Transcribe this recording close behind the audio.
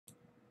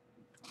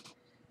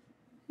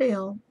Hey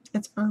y'all,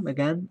 it's Arm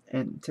again,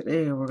 and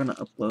today we're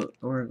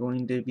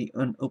going to be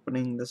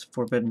opening this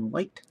Forbidden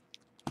Light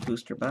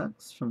booster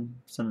box from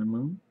Sun and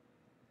Moon.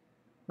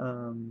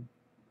 I'm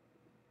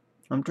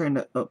trying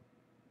to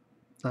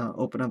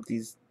open up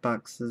these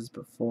boxes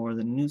before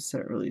the new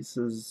set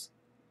releases.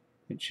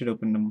 It should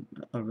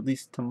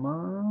release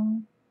tomorrow,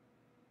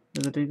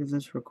 is the date of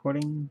this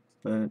recording,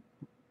 but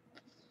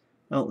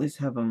I'll at least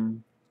have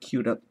them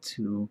queued up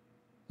to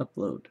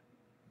upload.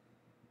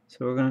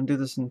 So we're going to do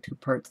this in two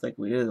parts like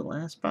we did the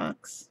last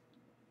box.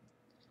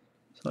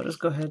 So I'll just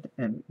go ahead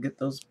and get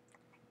the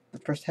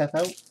first half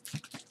out,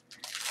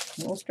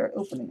 and we'll start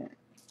opening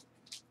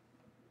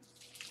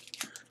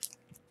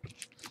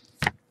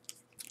it.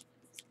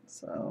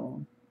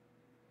 So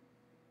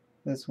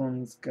this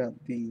one's got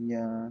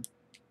the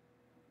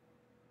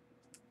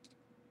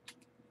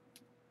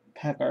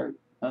pack art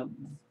of,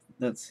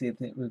 let's see,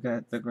 we've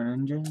got the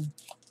Greninja,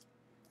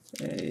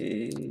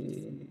 a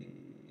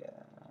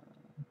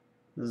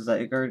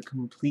Zygarde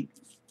complete,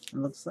 it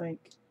looks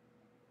like,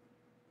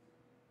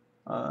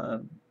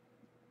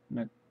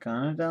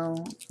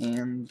 Naganadel,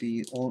 and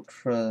the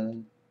Ultra,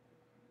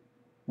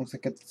 looks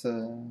like it's I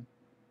don't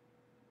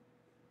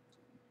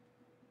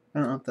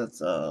know if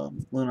that's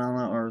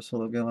Lunala or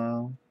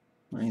Sologilao.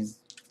 He's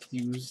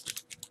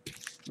fused.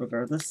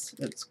 Regardless,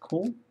 it's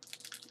cool.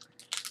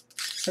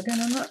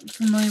 Again, I'm not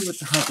familiar with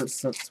how the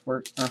sets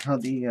work, or how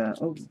the,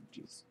 oh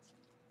jeez.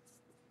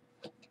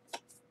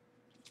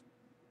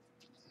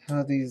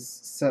 How these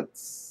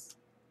sets,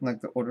 like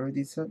the order of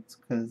these sets,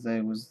 because I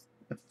was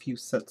a few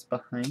sets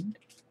behind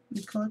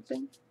in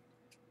collecting.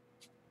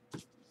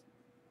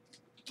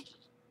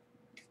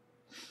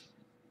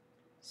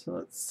 So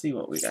let's see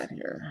what we got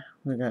here.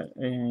 We got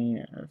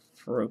a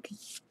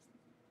Froakie,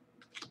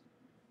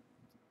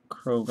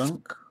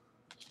 Croagunk,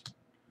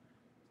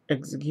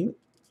 Execute.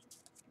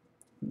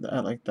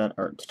 I like that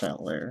art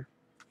style there.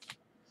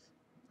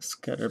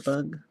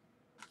 Scatterbug,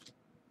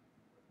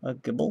 a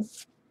Gibble,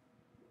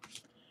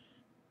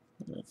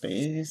 the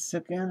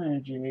basic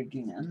energy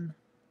again,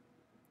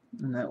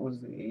 and that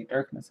was the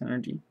darkness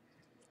energy.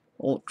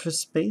 Ultra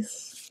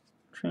Space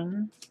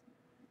Trainer,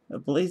 a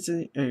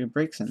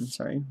Braixen,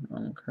 sorry,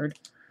 wrong card.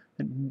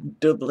 A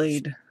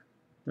Doublade,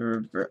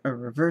 a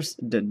reverse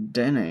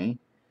Dedenne.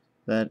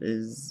 That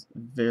is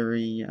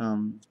very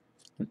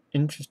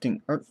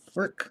interesting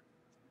artwork.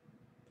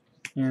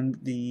 And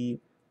the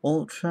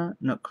Ultra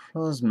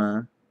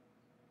Necrozma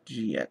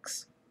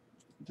GX.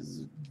 This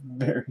is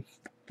very,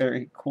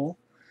 very cool.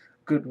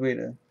 Good way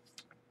to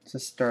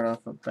start off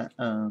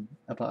a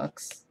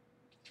box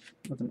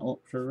with an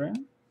Ultra Rare.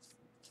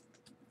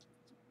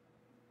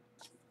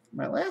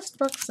 My last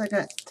box I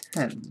got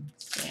 10,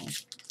 so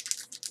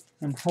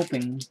I'm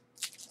hoping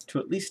to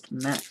at least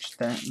match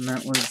that, and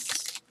that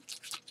was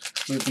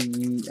with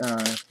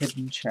the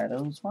Hidden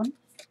Shadows one.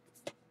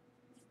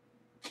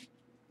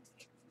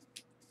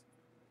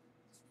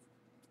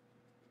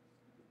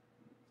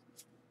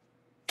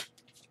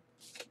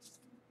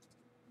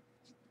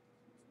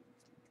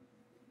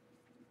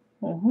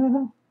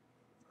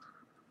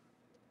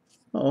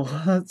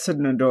 Oh, that's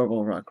an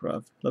adorable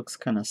Rockruff. Looks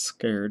kind of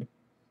scared.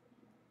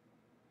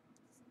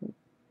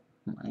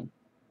 My.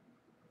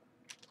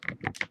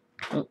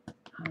 Oh,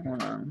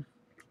 hold on.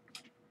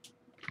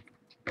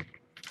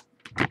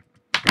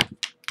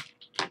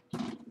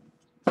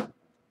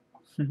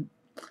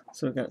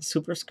 So we got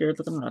super scared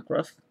looking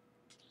Rockruff,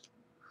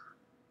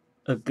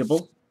 a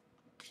Gibble,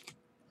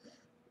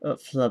 a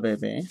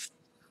Flabébé,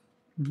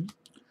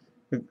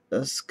 a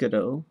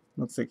Skiddo.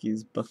 Looks like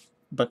he's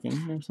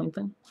bucking or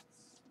something.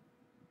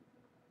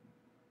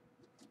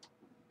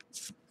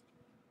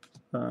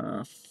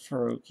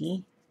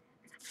 Froakie.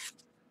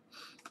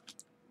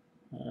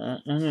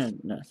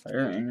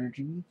 Fire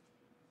Energy.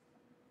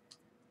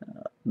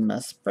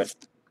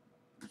 Mesprit.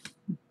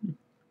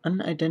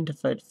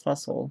 Unidentified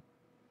fossil.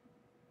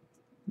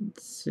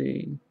 Let's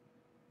see.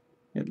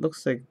 It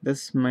looks like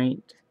this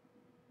might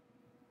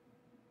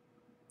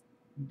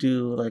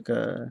do like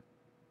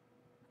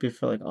be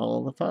for like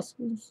all the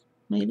fossils,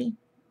 maybe?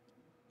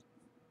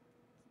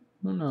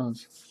 Who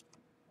knows?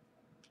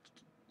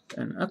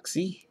 An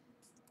Uxie.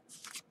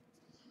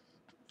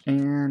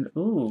 And,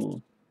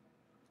 ooh,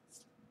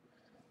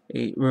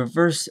 a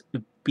reverse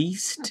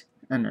beast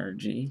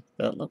energy.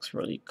 That looks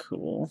really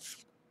cool.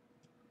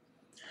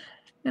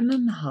 And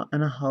then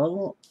a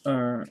hollow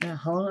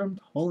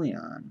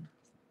Empoleon.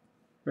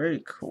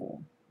 Very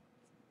cool.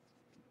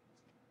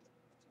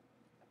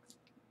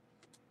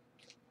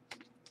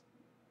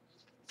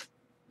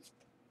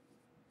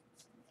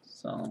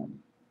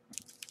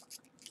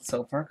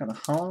 So far got a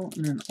hollow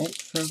and an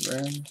ultra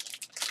rare.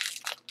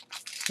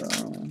 So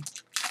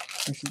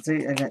I should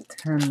say I got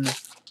 10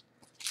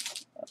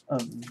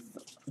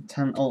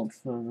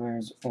 ultra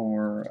rares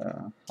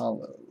or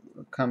hollow.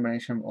 A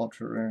combination of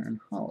ultra rare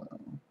and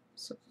hollow.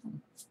 So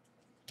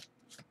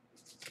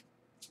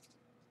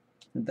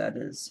that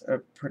is a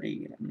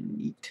pretty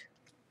neat.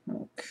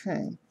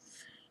 Okay.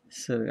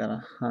 So we got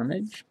a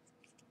Honage.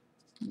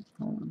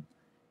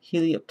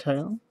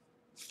 Helioptile.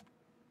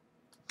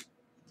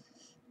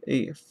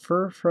 a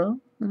Furfrou,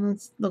 and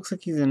it looks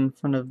like he's in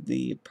front of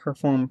the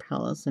Parfum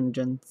Palace and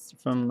Gents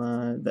from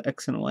the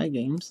X and Y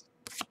games.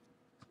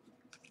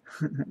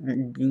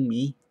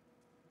 Goomy.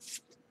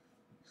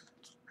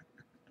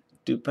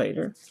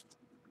 Dewpider.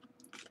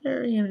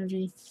 Fairy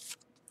Energy.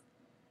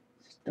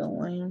 Still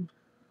lame.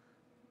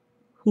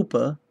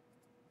 Hoopa.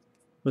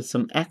 With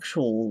some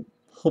actual,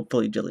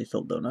 hopefully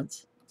jelly-filled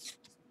donuts.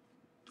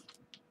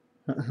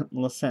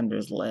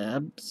 Lysander's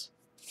Labs.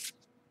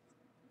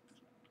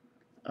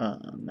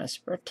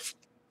 Mesprit.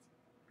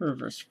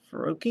 Reverse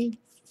Feroki.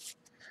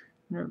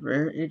 And a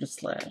rare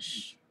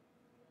Aegislash.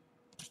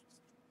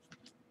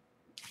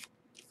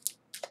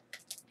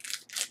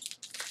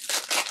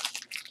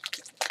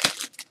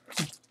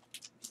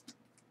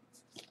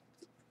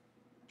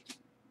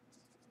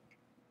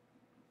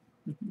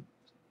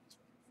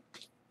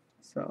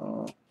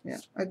 So, yeah,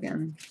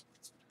 again,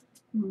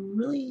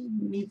 really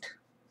neat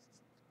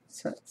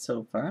set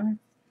so far.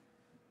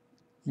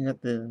 You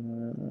got the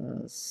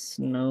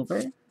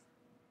Snover,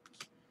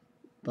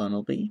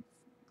 Bunnelby.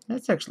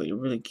 That's actually a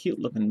really cute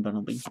looking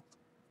Bunnelby.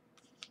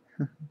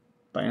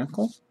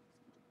 Binacle,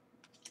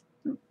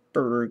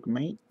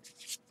 Bergmite,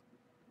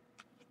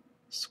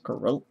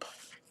 Skrope,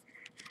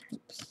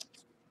 oops.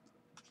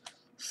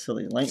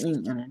 Silly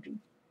Lightning Energy,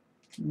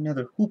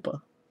 another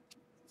Hoopa,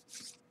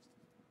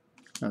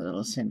 another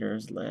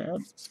Lysander's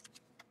Lab,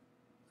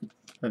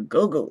 a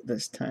Go-Go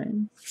this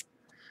time,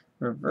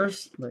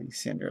 Reverse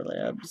Lysander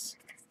Labs,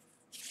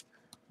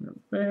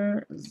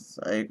 Rare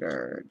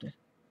Zygarde.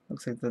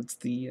 Looks like that's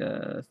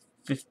the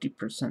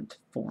 50%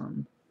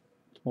 form,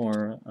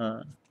 or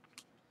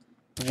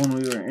the one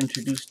we were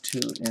introduced to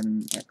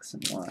in X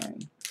and Y.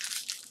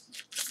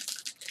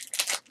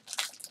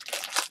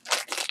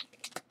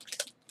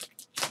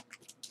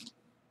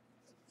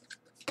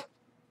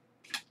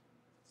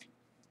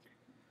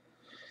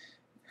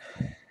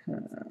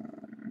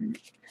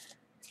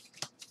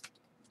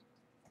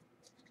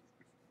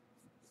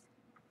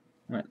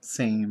 That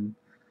same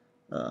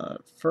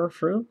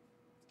Furfrou,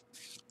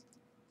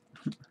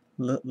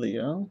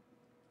 Litleo,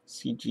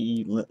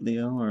 CGE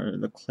Litleo, or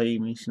the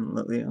Claymation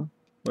Litleo,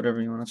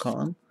 whatever you want to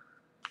call him.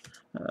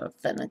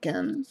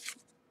 Fennekin,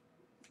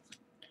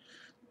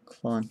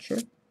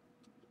 Clauncher,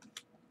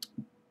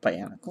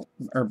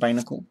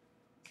 Binacle,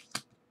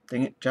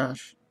 dang it,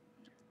 Josh,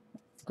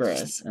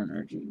 Grass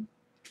Energy,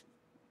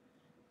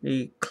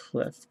 a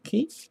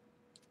Klefki,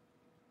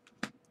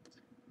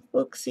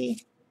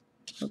 Booksy,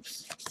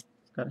 oops,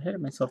 got ahead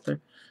of myself there,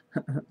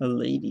 a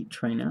Lady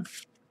Trainer,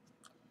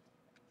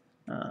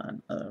 a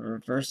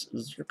Reverse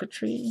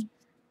Zerkatree,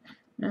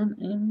 and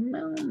a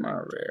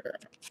Melmarare.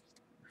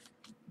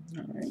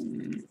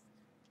 Alright.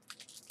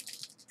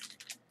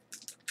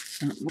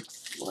 And it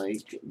looks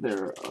like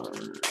there are,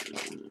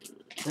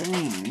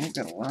 dang, I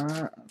got a lot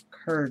of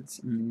cards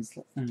in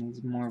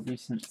these more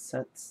recent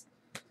sets.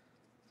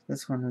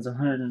 This one has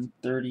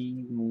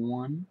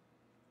 131,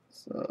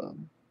 so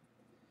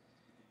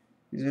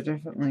these are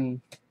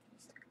definitely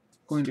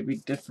going to be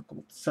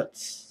difficult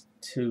sets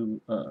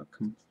to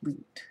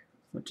complete,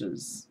 which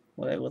is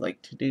what I would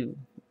like to do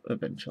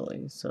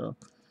eventually. So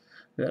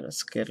we got a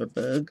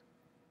Scatterbug,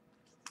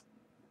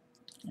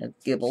 a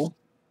Gibble,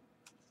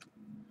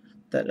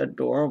 that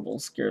adorable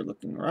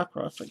scared-looking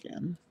Rockruff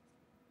again,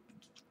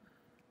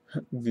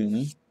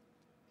 Goomy,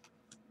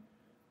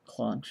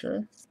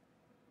 Clauncher,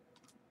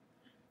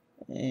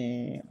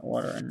 a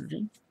Water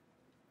Energy,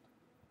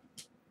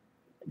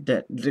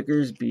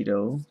 Digger's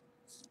Beetle,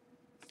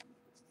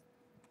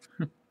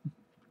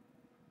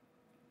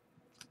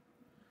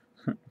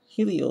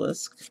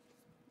 Heliolisk,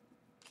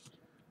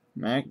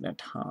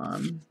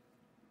 Magneton,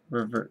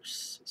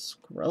 Reverse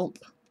Skrelp.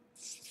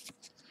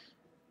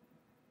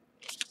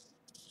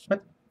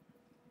 What?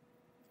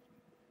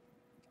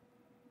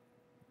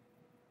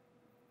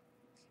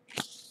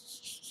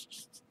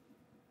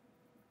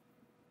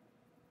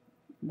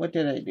 What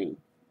did I do?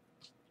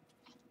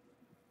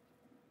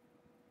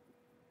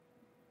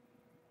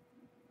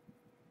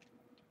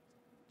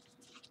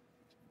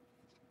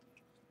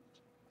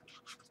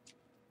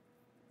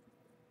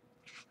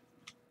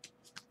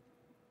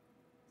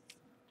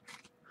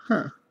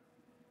 Huh.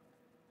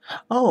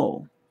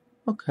 Oh,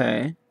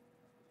 okay.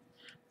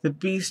 The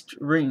Beast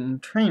Ring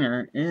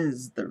Trainer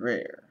is the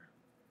rare.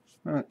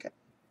 Okay.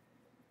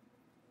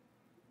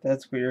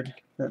 That's weird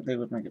that they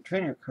would make a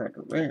trainer card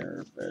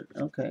rare, but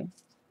okay.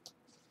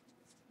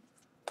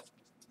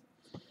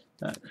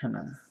 That kind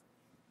of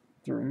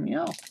threw me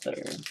off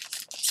there.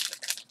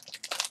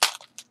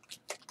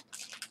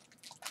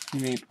 You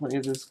may play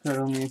this card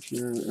only if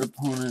your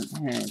opponent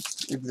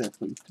has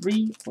exactly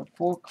 3 or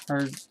 4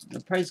 cards, the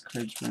prize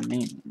cards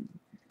remaining.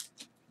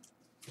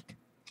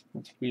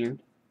 That's weird.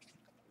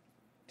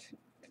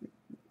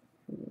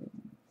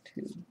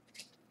 2.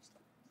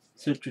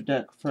 Search your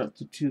deck for up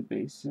to 2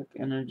 basic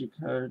energy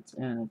cards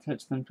and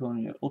attach them to one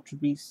of your Ultra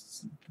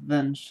Beasts,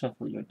 then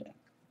shuffle your deck.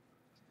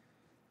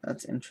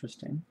 That's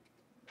interesting.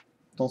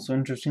 It's also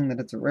interesting that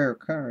it's a rare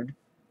card.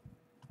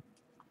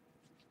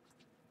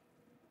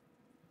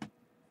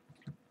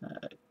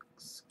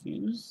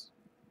 Excuse?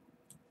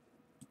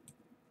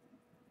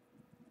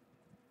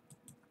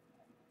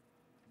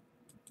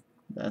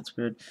 that's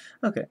weird.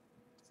 Okay.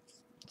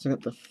 So we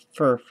got the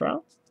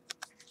Furfrou.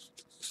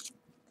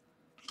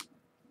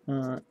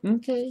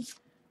 Okay.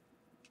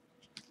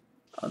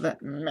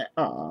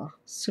 Oh,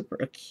 super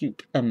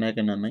acute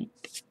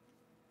Meganomite.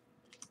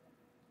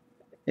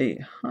 A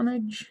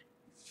Honage.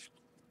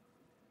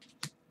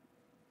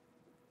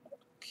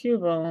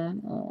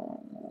 Cubone.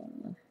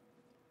 Oh.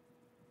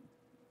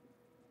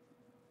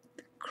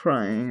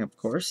 Crying, of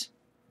course.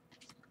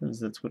 Because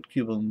that's what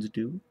Cubones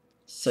do.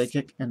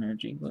 Psychic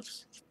Energy.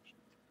 Whoops.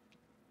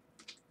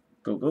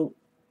 Go.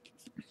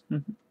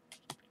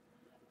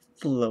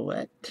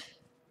 Floette.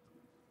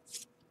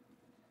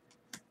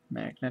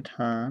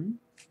 Magneton.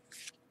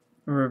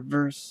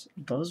 Reverse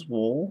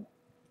Buzzwole.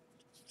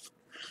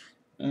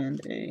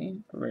 And a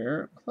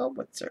rare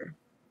Clawitzer.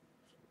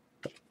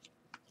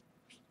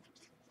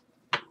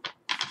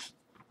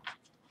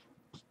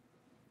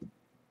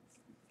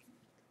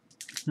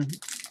 I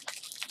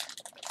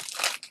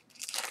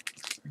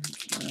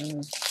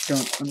just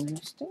don't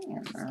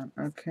understand that.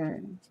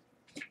 Okay.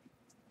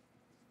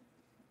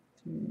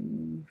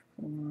 3,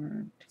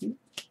 4, 2.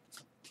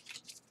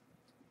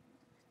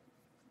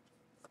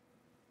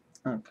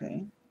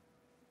 Okay.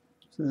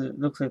 So it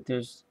looks like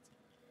there's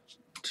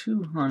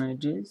 2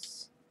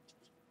 Honages.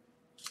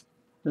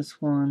 This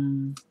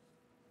one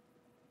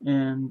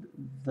and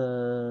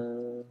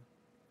the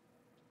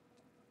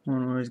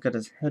one where he's got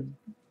his head,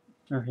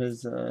 or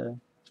his, the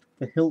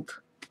hilt,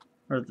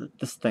 or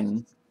this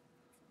thing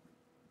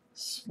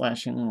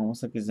slashing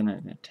almost like he's in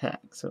an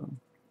attack, so.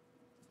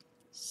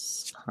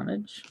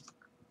 Honage.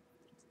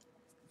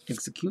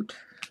 Execute.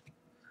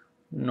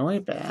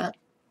 Noibat.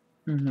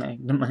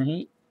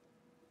 Magnemite.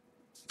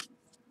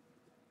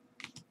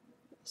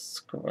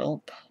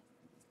 Skrelp.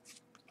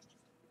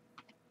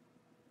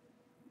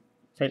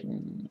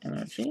 Fighting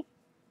Energy.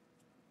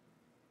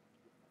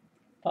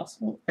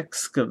 Possible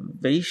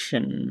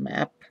Excavation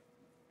Map.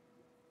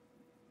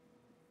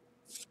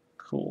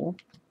 Cool.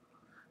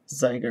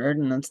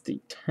 Zygarde, and that's the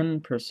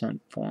 10%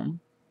 form.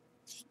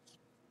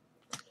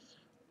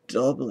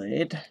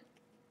 Doublade.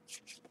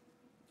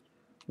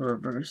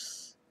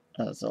 Reverse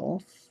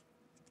Azolf.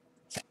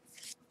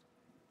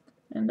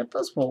 And a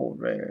Buzzwole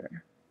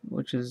rare,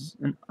 which is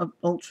an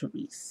Ultra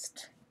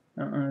Beast.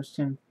 I don't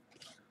understand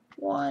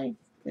why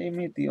they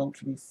made the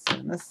Ultra Beasts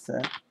in this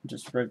set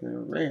just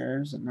regular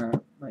rares and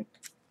not like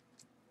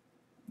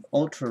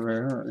ultra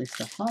rare, or at least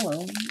a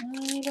holo.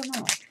 I don't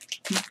know.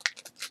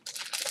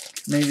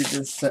 Maybe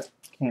this set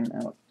came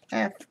out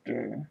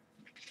after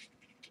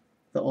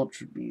the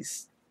Ultra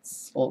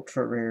Beast's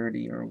ultra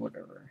rarity or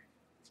whatever.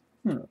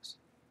 Who knows?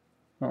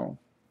 Oh,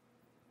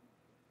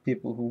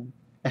 people who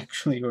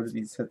actually order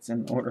these sets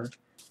in order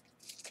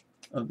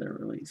of their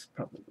release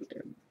probably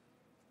did.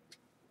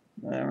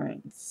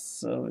 Alright,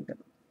 so we got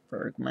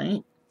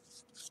Bergmite,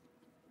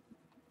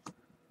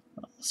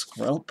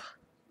 Skrelp,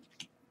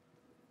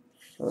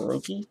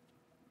 Froakie,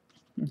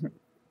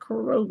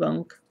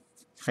 Krogunk,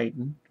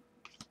 Titan,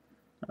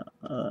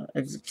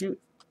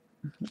 Execute,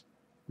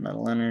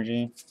 Metal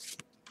Energy,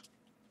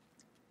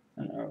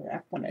 and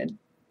Arachnid.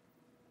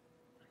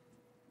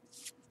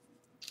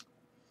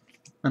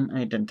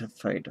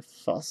 Unidentified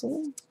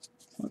Fossil.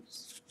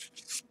 Whoops.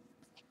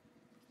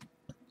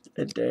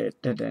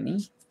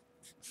 Dedenne.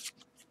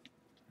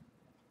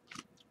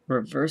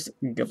 Reverse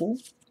Gibble.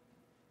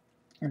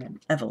 And an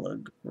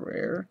Evolug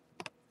rare.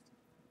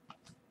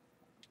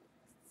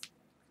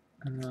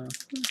 Alright.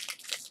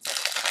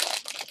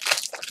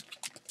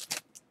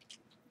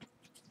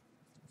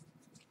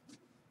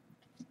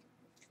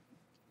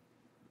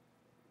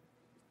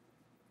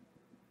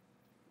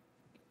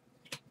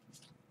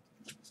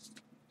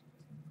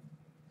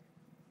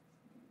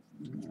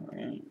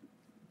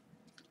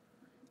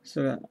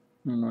 So got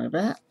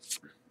Noibat.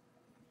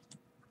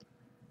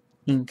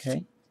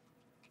 Inkay.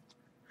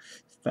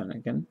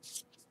 Fennekin.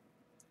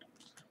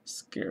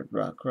 Scared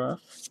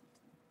Rockruff.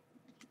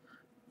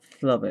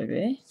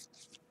 Flabébé.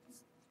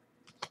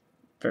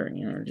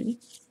 Fairy Energy.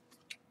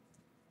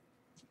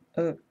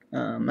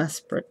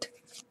 Mesprit.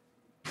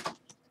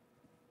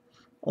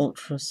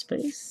 Ultra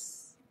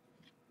Space.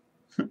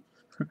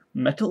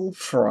 Metal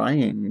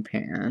Frying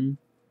Pan.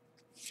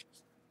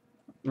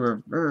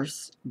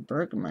 Reverse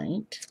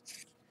Bergmite.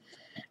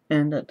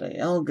 And a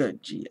Dialga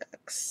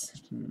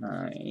GX.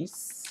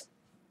 Nice.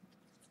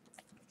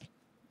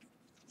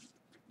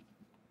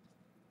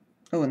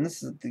 Oh, and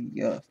this is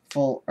the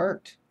full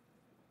art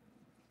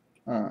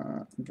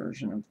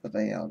version of the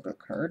Dialga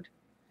card.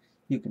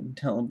 You can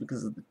tell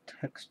because of the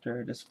texture.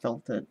 I just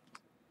felt it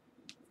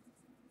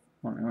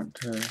when I went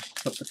to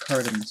put the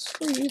card in the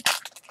sleeve.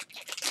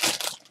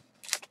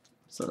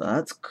 So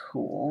that's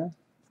cool.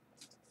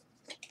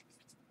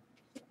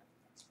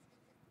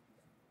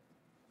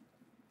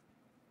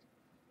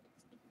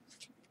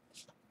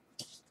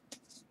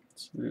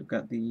 So we've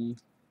got the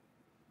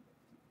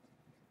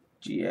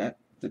GX,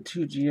 the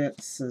 2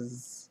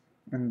 GXs,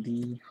 and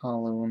the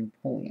Holo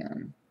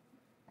Empoleon.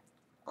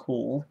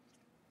 Cool.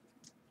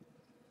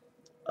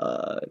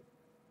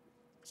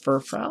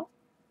 Furfrou.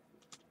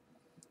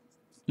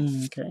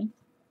 Okay.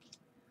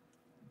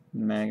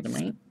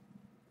 Magnemite.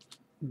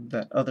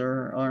 That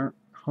other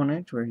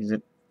Honedge where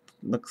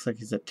looks like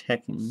he's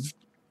attacking.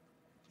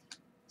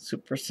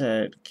 Super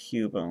Sad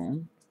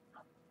Cubone.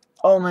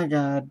 Oh my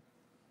god.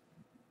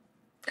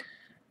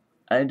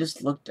 I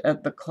just looked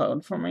at the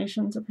cloud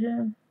formations up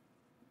here.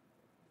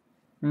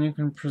 And you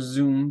can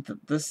presume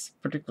that this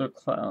particular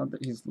cloud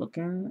that he's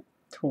looking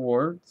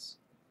towards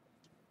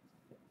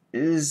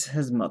is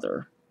his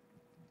mother.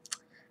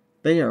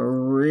 They are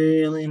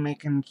really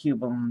making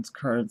Cubone's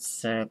cards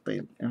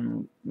sadly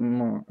in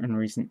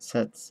recent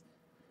sets.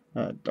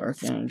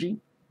 Dark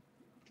Energy.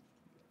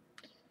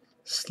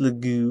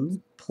 Sliggoo,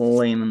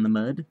 playing in the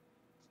mud.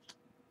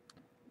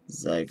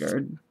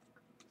 Zygarde.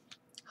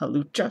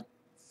 Halucha.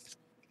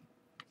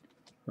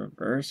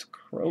 Reverse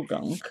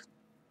Krogunk.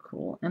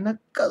 Cool. And a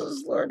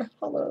Guzzlord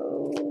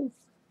Hollow.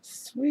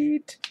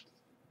 Sweet.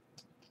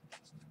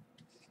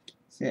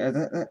 So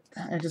yeah,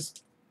 I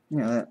just,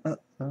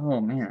 oh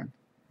man.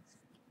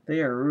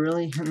 They are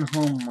really hitting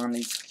home on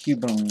these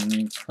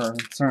Cubone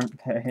cards,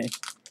 aren't they?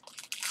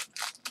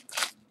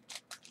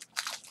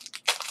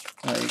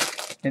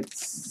 Like,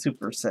 it's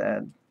super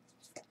sad.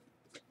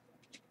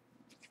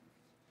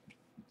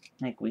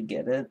 Like, we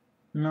get it.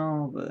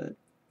 No, but,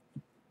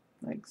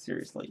 like,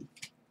 seriously.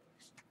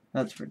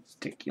 That's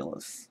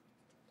ridiculous.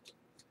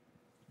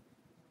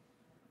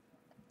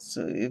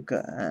 So you've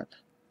got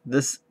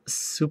this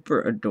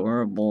super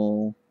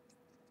adorable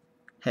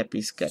Happy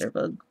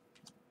Scatterbug,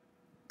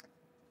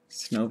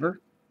 Snover,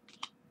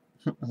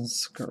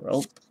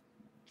 Skrelp,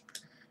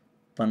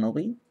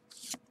 Bunnelby,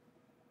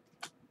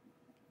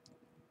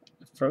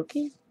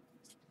 Froakie,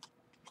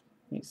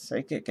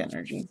 Psychic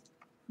Energy,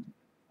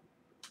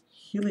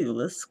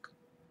 Heliolisk,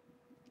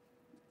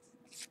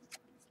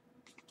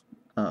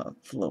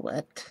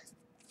 Floette,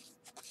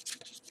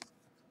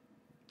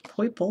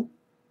 Poipole,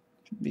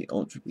 the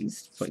Ultra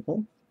Beast Poipole,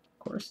 of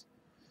course,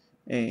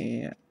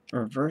 a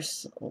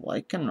Reverse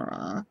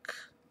Lycanroc,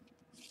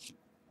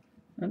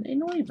 and a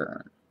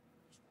Noivern.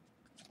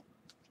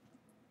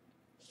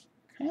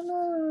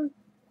 Kinda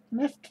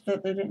miffed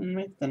that they didn't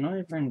make the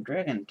Noivern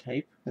Dragon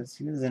type, because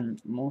he was in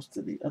most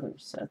of the other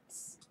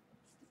sets.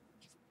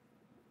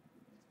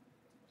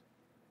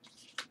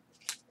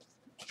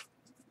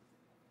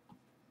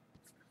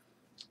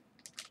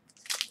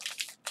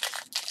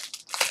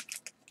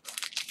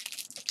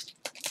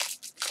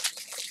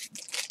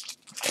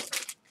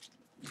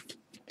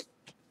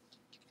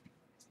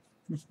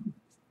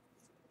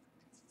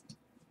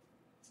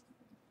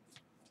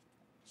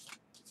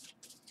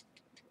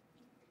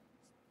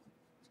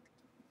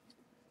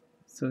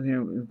 So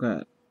here we've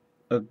got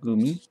a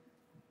Goomy,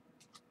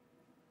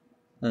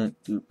 a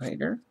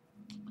Goopiter,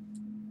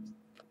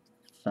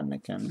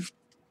 Fennekin,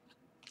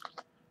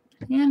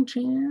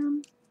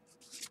 Pancham,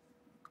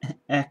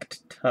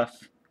 Act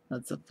Tough,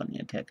 that's a funny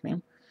attack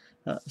name,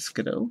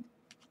 Skiddo,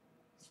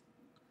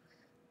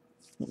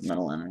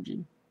 Metal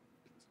Energy,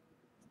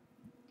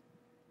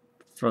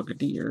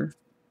 Frogadier,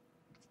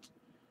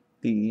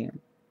 the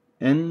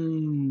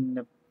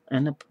Enniporter,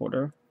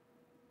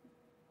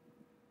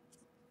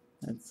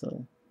 that's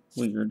a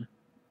weird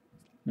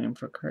name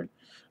for a card,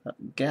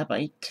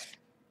 Gabite,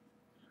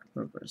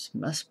 Reverse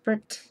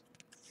Mesprit,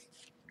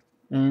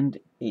 and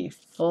a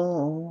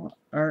full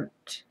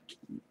art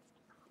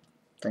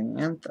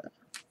Diantha.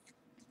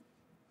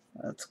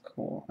 That's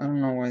cool. I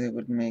don't know why they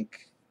would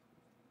make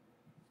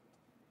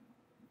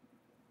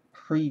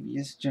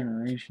previous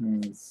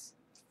generations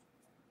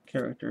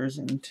characters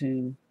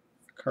into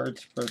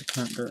cards for the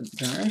current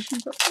generation,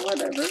 but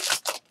whatever.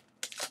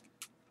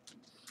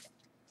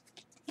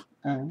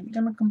 I ain't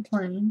gonna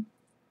complain.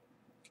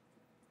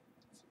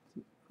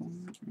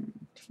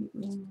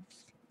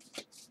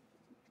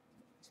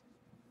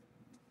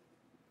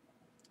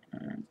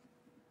 Alright.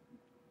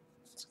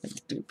 Let's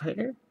get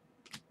Dupater.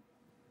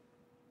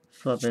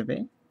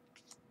 Flabébé.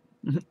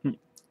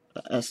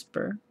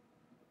 Esper.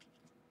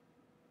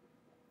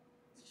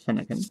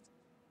 Fennekin.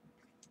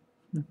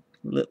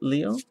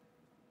 Leo.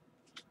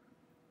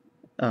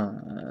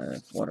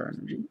 Water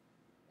Energy.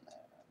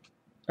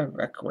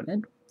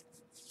 Araquanid.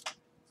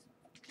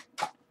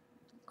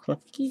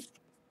 Klefki.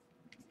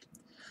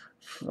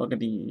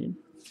 Frogadier.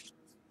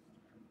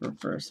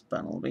 Reverse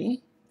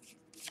Bunnelby.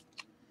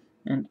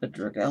 And a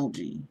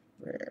Dragalge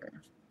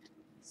rare.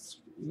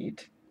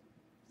 Sweet.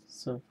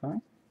 So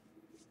far,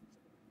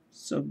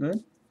 so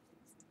good.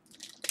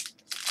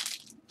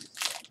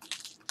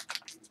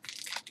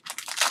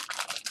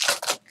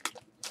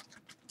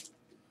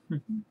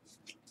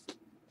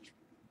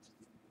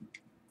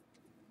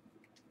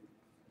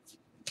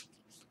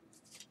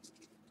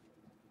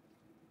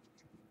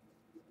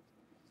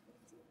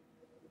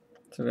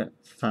 So we got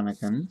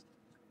Fennekin,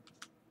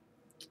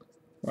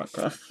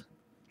 Rockruff,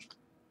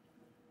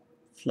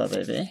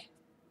 Flabébé,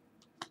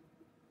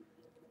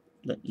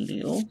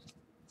 Leo,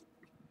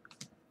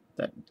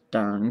 that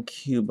darn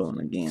Cubone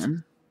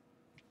again,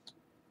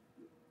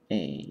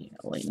 a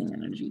Lightning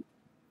Energy,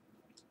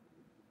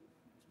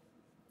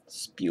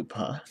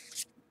 Spewpa,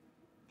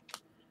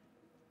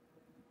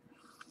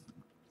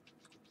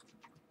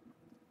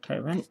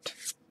 Tyrant,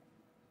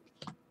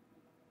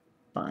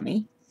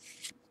 Bonnie.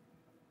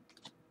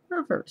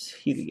 Reverse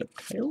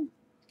Helioptile.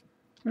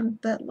 And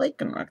that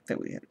Lycanroc that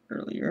we had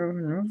earlier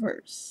in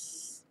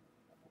reverse.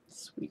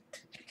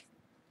 Sweet.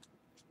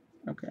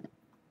 Okay.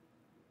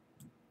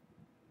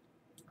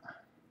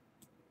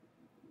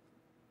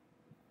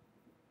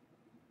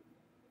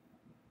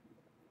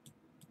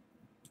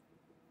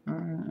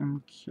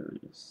 I'm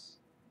curious.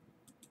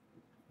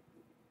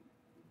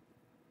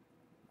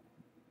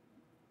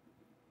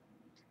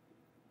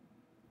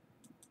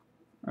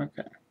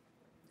 Okay.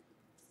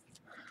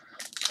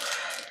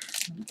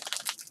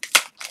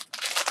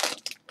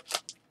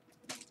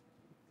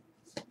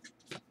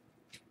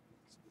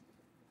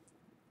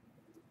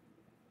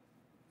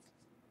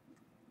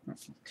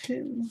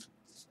 Two.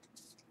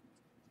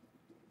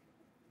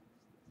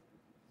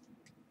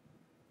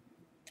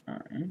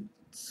 Alright,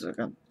 so I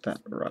got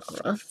that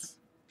Rockruff.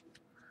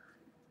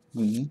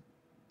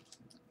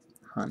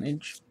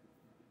 Honage.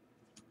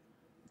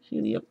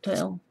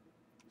 Helioptile.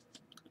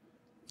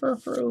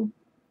 Furfrou.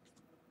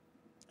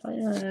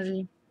 Fire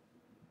Energy.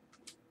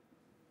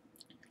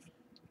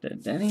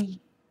 Dedenne.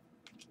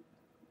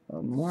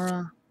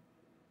 Omora.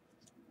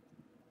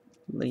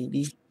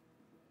 Lady.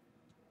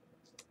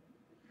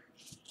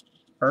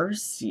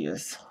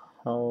 Arceus.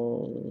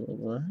 Hold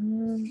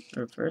on.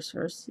 Reverse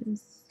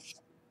Arceus.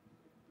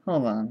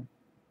 Hold on.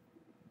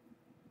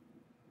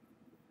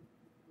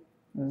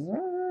 Is that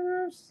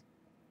reverse?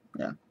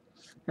 Yeah.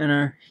 And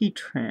our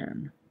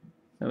Heatran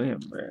that we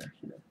have rare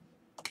here.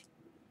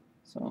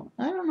 So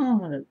I don't know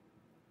how to.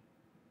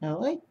 I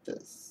like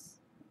this.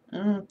 I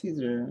don't know if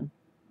these are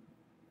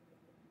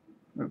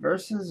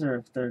reverses or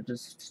if they're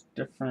just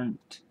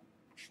different.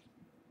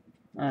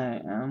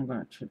 I'm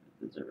gonna treat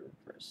it as a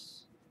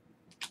reverse.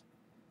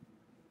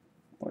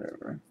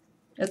 Whatever.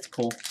 It's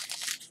cool.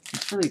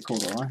 It's really cool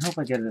though. I hope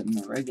I get it in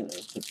the regular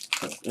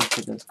if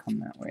it does come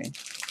that way.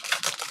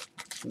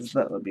 Because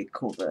that would be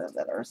cool to have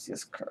that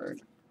Arceus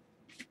card.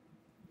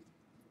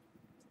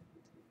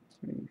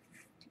 3,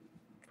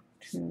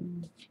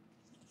 2.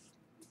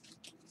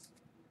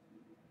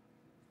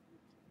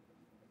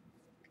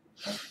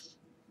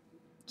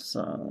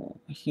 So,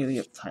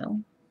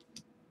 Helioptile.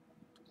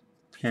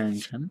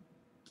 Parenchyn.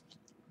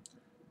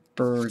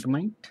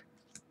 Bergmite.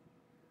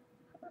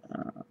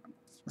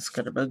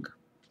 Scutterbug.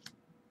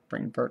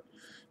 Brainport.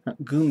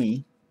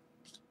 Goomy.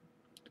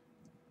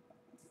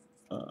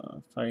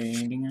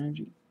 Fighting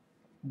Energy.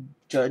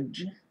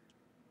 Judge.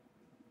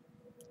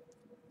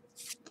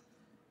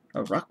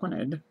 A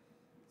Rockwanid.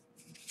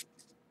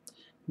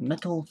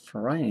 Metal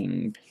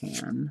Frying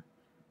Pan.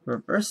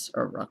 Reverse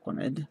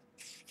Araquanid.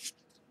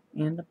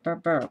 And a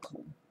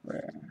Barbaracle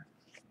rare.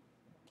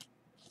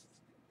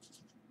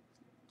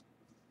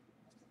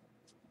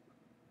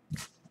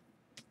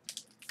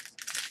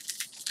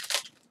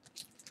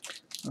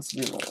 Let's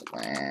do the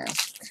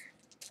last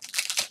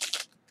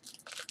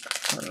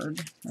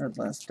card, or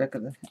the last deck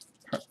of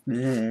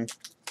the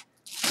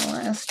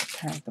last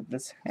pack of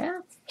this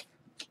half.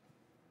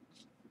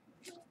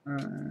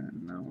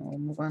 No, we'll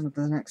move on to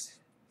the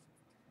next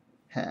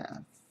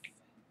half.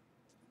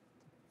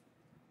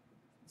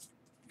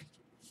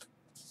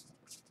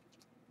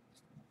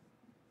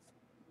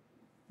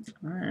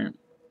 Alright,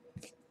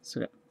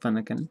 so we got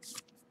Fennekin,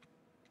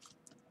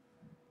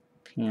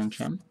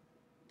 Pancham,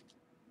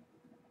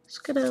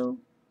 Skiddo,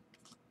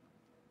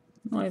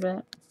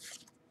 Noibat,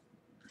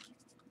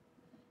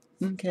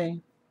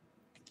 okay,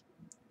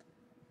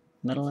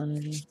 Metal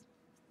Energy,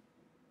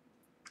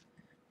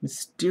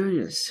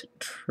 Mysterious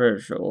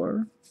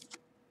Treasure,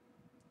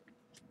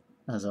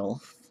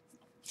 Azelf,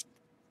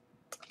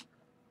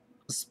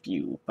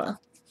 Spupa,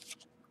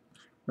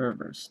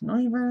 Reverse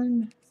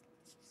Noivern,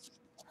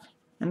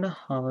 and a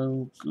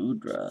Hollow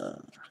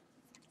Goodra.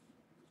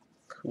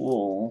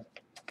 Cool.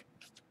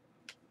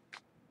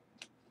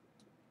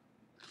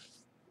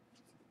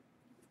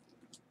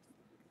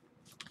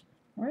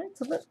 Alright,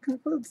 so that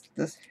concludes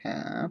this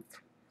half.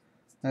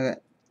 I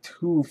got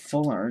 2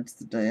 full arts,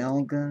 the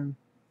Dialga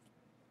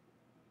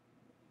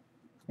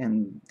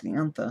and the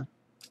Antha.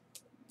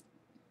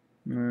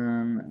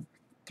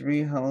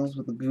 3 hollows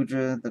with the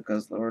Goodra, the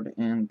Guzzlord,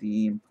 and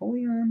the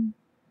Empoleon.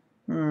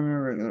 And a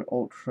regular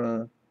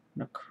Ultra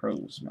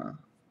Necrozma.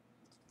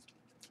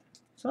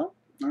 So,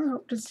 I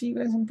hope to see you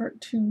guys in part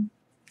 2.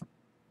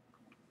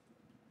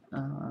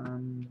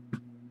 And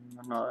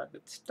all that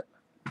good stuff.